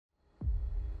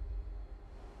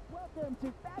Welcome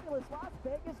to fabulous Las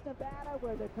Vegas, Nevada,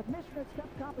 where the Commissioner's Cup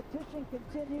competition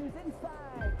continues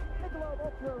inside Michelob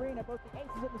ULTRA Arena. Both the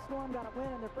Aces and the Storm got a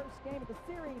win in their first game of the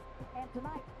series, and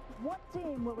tonight, one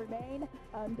team will remain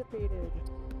undefeated.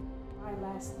 My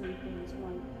last three things: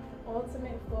 one,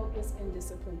 ultimate focus and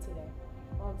discipline today.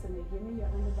 Ultimate, give me your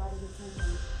undivided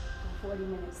attention for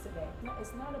 40 minutes today. No,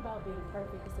 it's not about being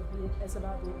perfect, it's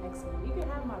about being excellent. You can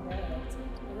have my bads,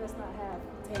 but let's not have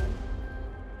 10.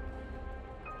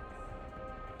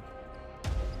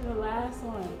 The last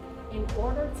one, in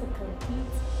order to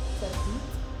compete, to beat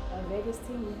a Vegas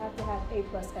team, you have to have A+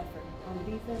 effort. On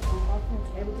defense, on offense,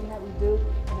 everything that we do,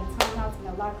 in the timeouts, in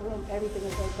the locker room, everything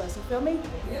is A+. You feel me?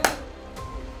 Yeah.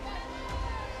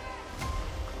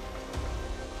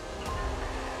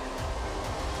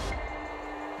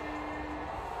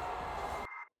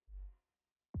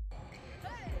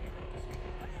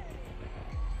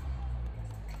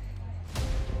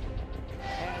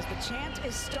 The chant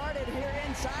is started here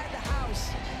inside the house.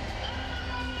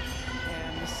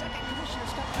 And the second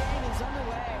Commissioner's Cup game is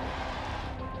underway.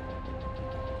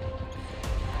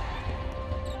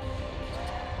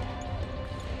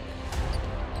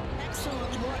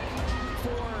 Excellent look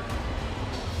for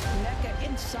Nneka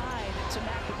inside to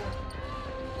McAvoy.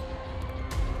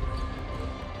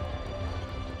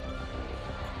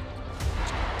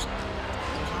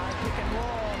 High pick and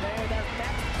roll there.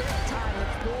 That's third time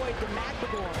with Loyd to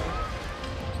McAvoy.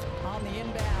 On the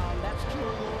inbound, that's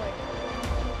Jewell Loyd.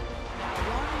 Now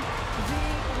 1v1.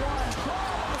 Oh,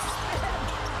 the spin!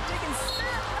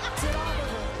 Diggins-Smith knocks it off of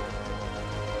him.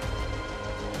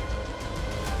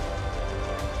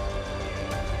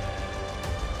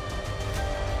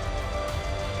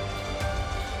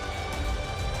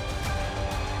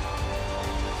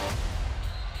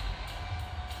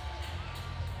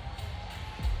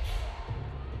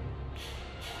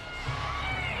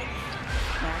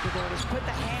 McAvoy just put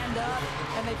the hand up,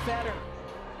 and they fed her.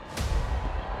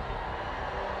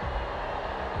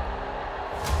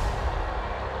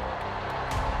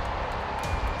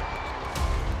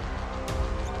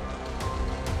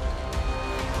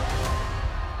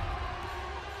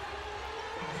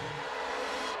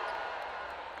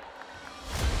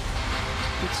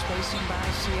 Good spacing by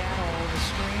Seattle. The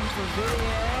screens for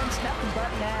Vivians. Nothing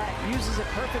but net. Uses it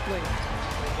perfectly.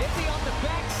 Iffy on the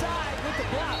backside with the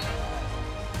block.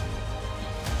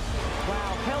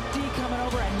 Wow, Pelty coming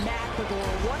over and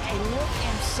McAvoy. What a look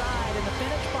inside, and the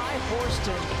finish by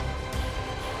Horston.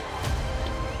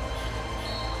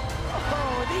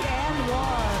 Oh, the and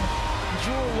one.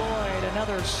 Jewell Loyd,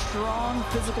 another strong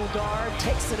physical guard,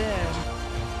 takes it in.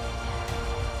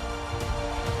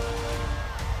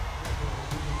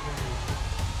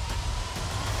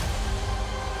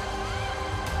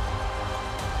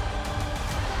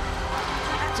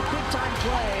 That's a big-time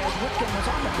play as Whitcomb was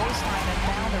on the baseline and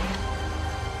found him.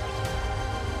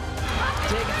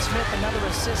 Diggins-Smith, another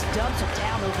assist, dumps it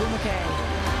down to Ogwumike.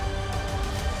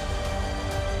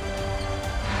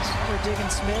 Skylar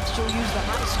Diggins-Smith, she'll use the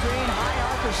high screen, high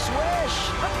arc or swish.